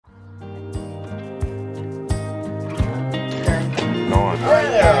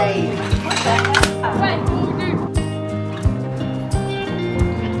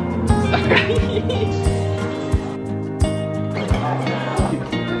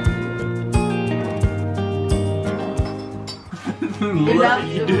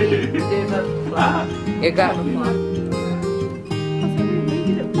You got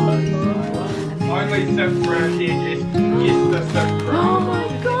only stuff around here is the stuff. Oh my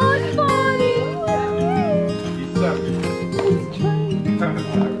god, Bonnie!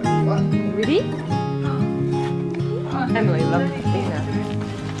 Ready? Emily loves Christina.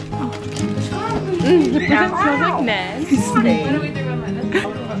 It smells like Nan. What do we do on this?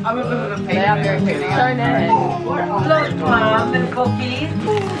 They are very pretty. So Nan. Look, Mum, and cookies.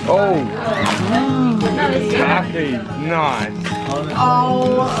 Oh, happy, nice.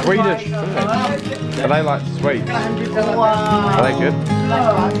 Oh, Swedish food. Are they like sweet? wow. Are they good?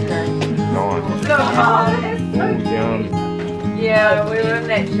 Nice. Look, Mum. Yum. Yeah, we were in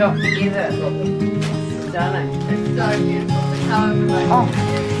that shop together. Stunning. It's so beautiful. Oh,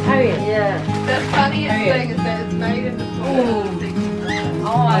 Harriet. Yeah. The funniest thing is that it's made in the Oh,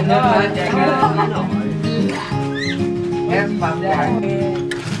 I know. That's my dad.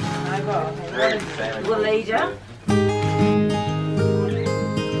 Waleja.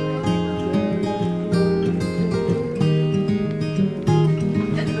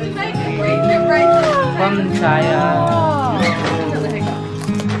 From China.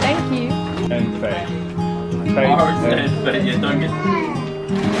 Thank you. And fake. But yeah, don't get.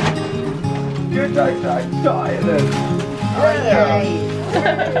 Good day, diet then.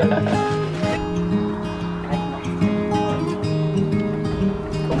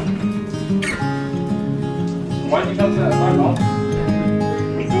 Why did you come to that phone off?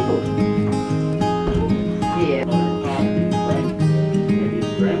 Yeah.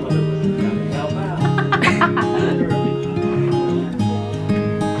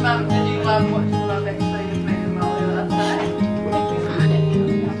 Mum, did you love watching Love Actually with me and Molly last night?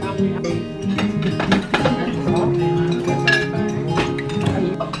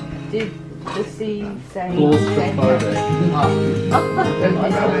 Did the sea say? Claustrophobic.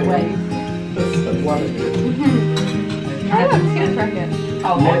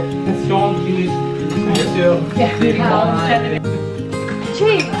 Oh, Storm, you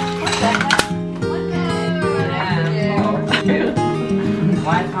cheap.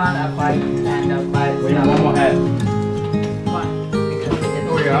 Why can't a bike stand up by We have one more head. Because it's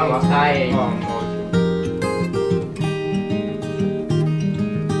Oh, tired.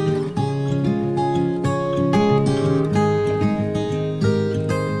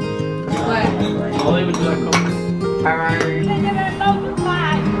 I'll leave it to that couple.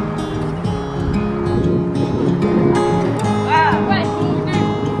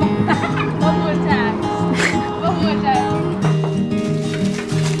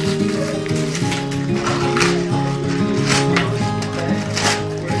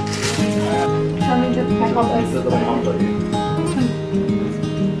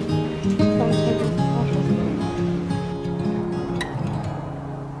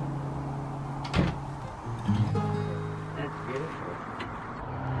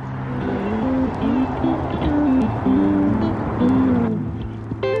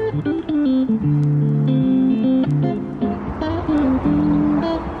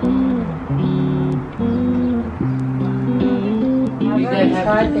 I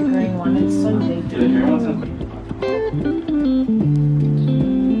tried the green one, it's so tasty.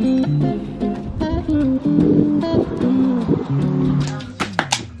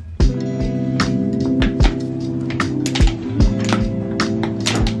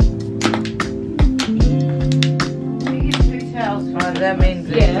 Oh, that means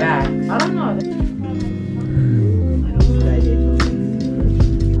Yeah. I don't know.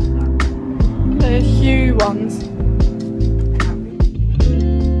 The Hue ones.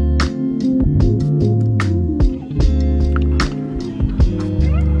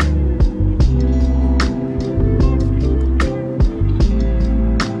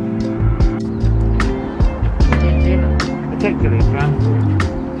 Particularly, man.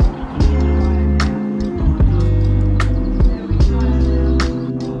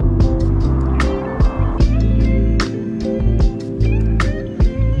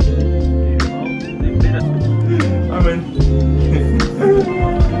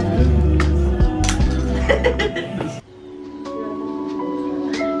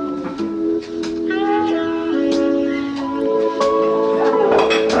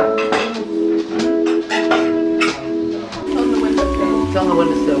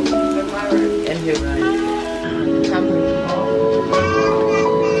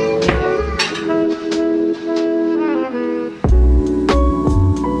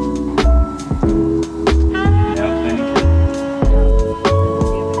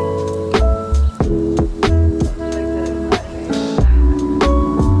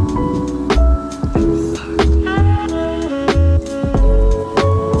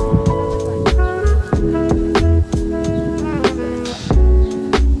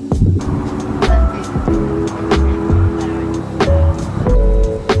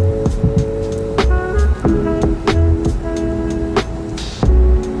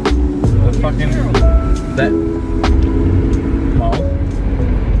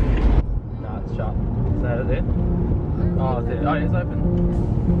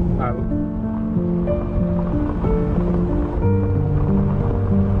 Sorry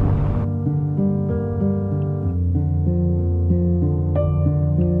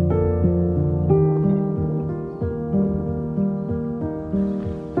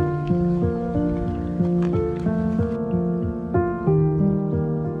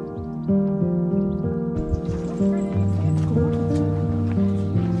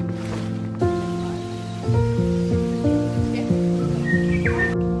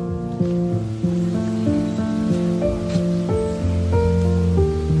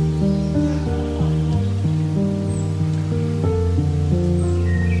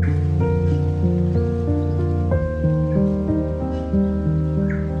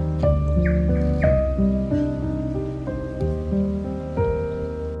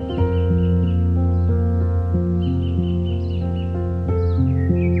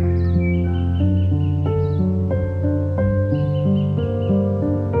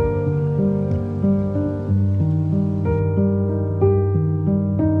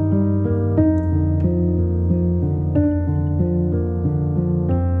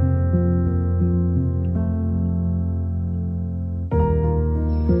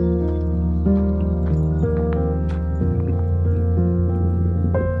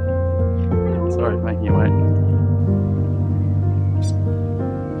for making you wait.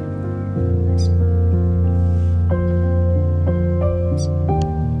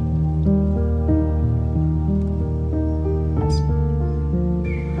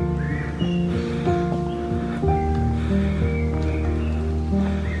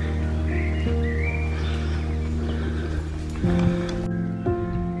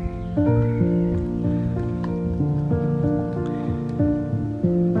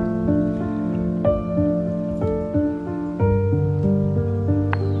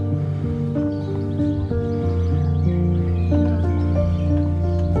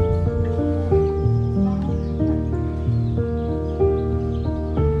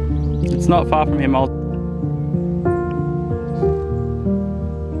 It's not far from here, Mal.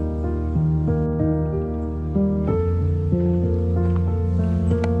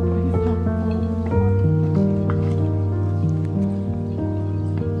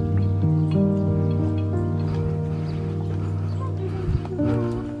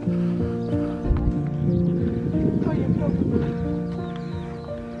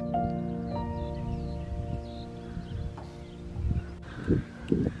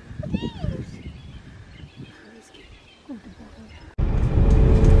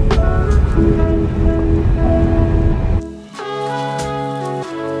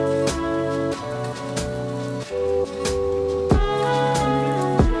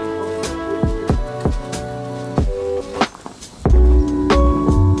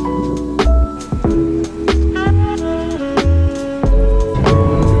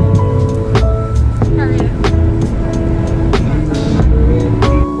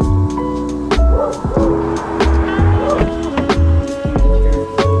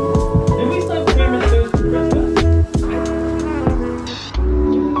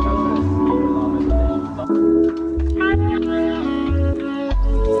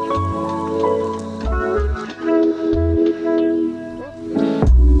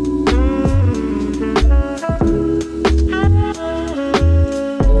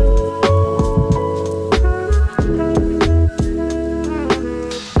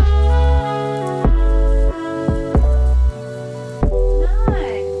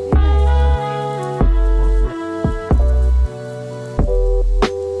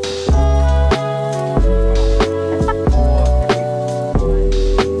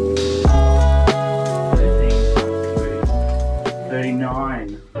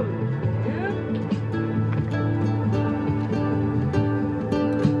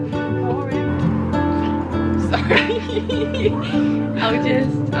 I'll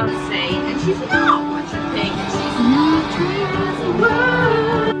just say, and she's not what you think, and she's not true.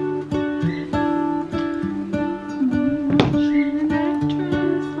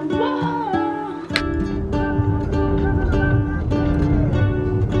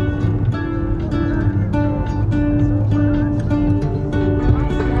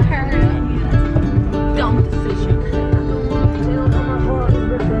 Dumb decision.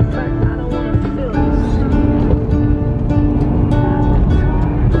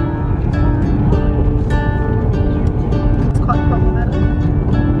 It's quite problematic.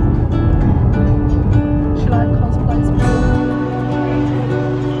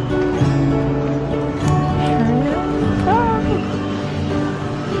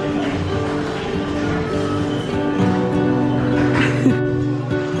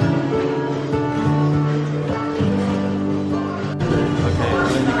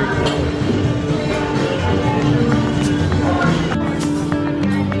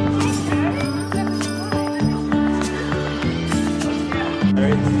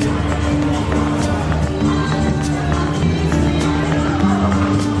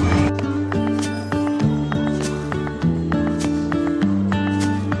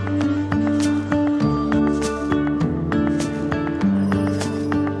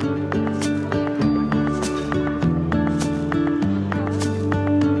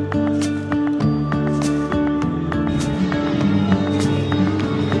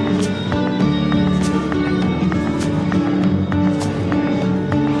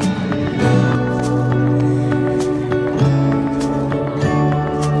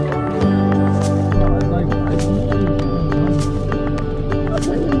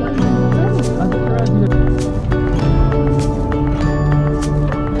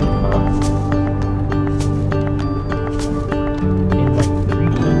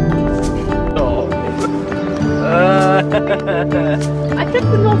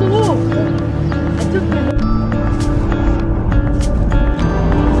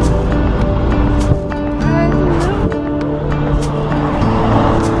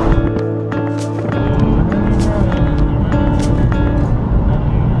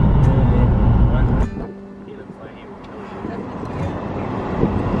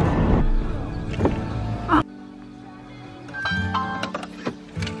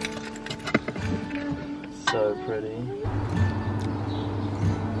 So pretty.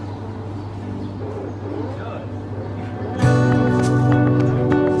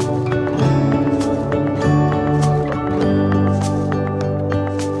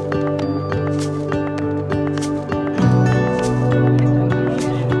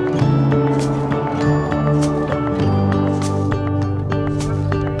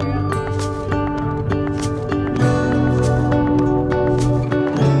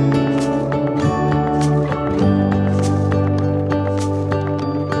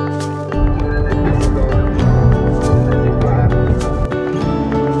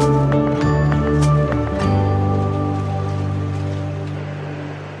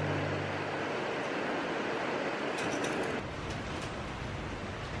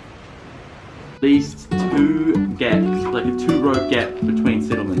 At least 2 gaps, like a 2-row gap between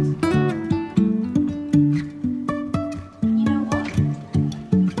settlements. You know what?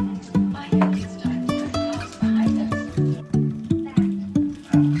 I think it's time to put the house behind us. That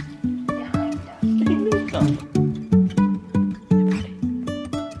house behind us.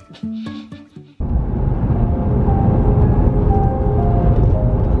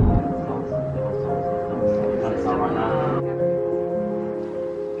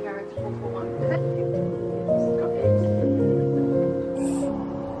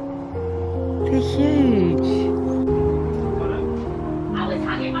 They're huge. I was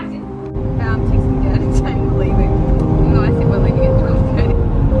hungry myself. Texting Dad and saying we're leaving. Even though I said we're leaving at 12:30.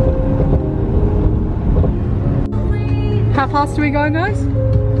 How fast are we going, guys?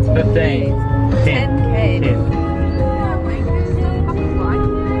 15. 10K. 10.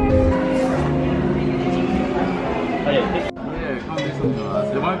 Yeah, come do something to us.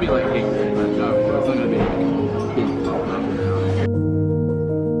 It won't be like hectic, but it's not going to be big problem.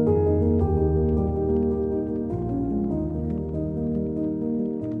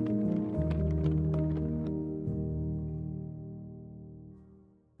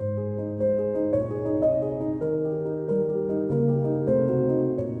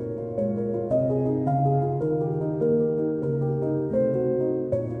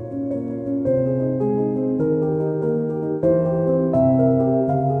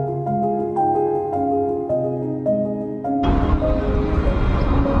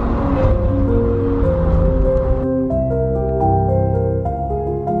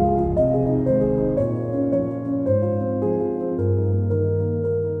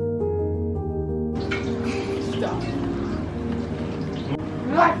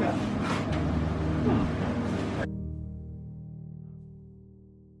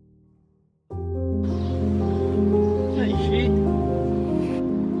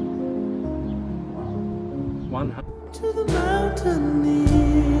 To the mountaineer,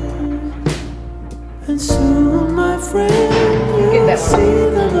 and soon, my friend, you'll see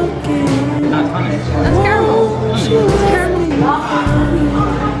them again. That's caramel. She left me behind.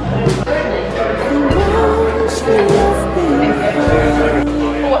 The ones she left me behind.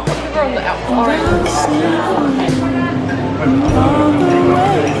 Oh, I thought you were on the outside. I'll see them all the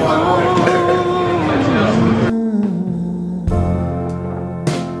way home.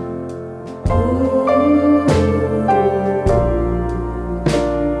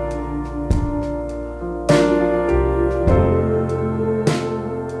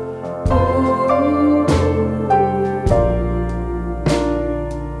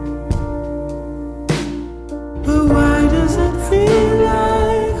 But why does it feel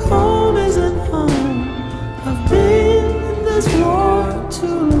like home isn't home? I've been in this war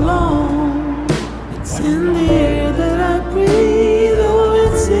too long. It's in the air that I breathe, oh,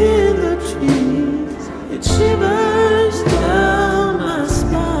 it's in the trees. It shivers down my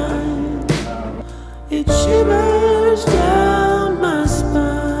spine. It shivers down my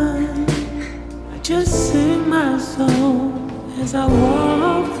spine. I just sing my song as I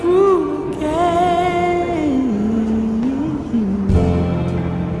walk through the gate.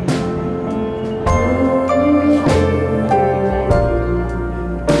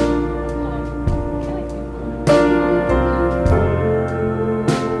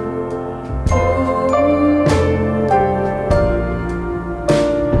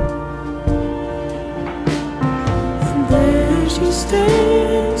 There she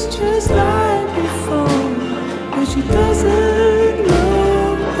stands just like before, but she doesn't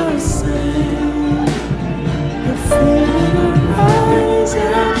look the same. The fear in her eyes,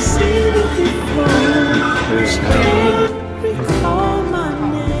 and I've seen it before. She can't recall my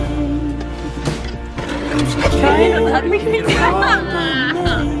name. She can't recall my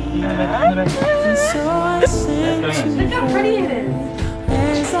name. And so I said to her, Look how pretty it is.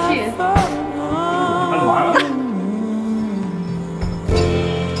 as I Cheers. fall on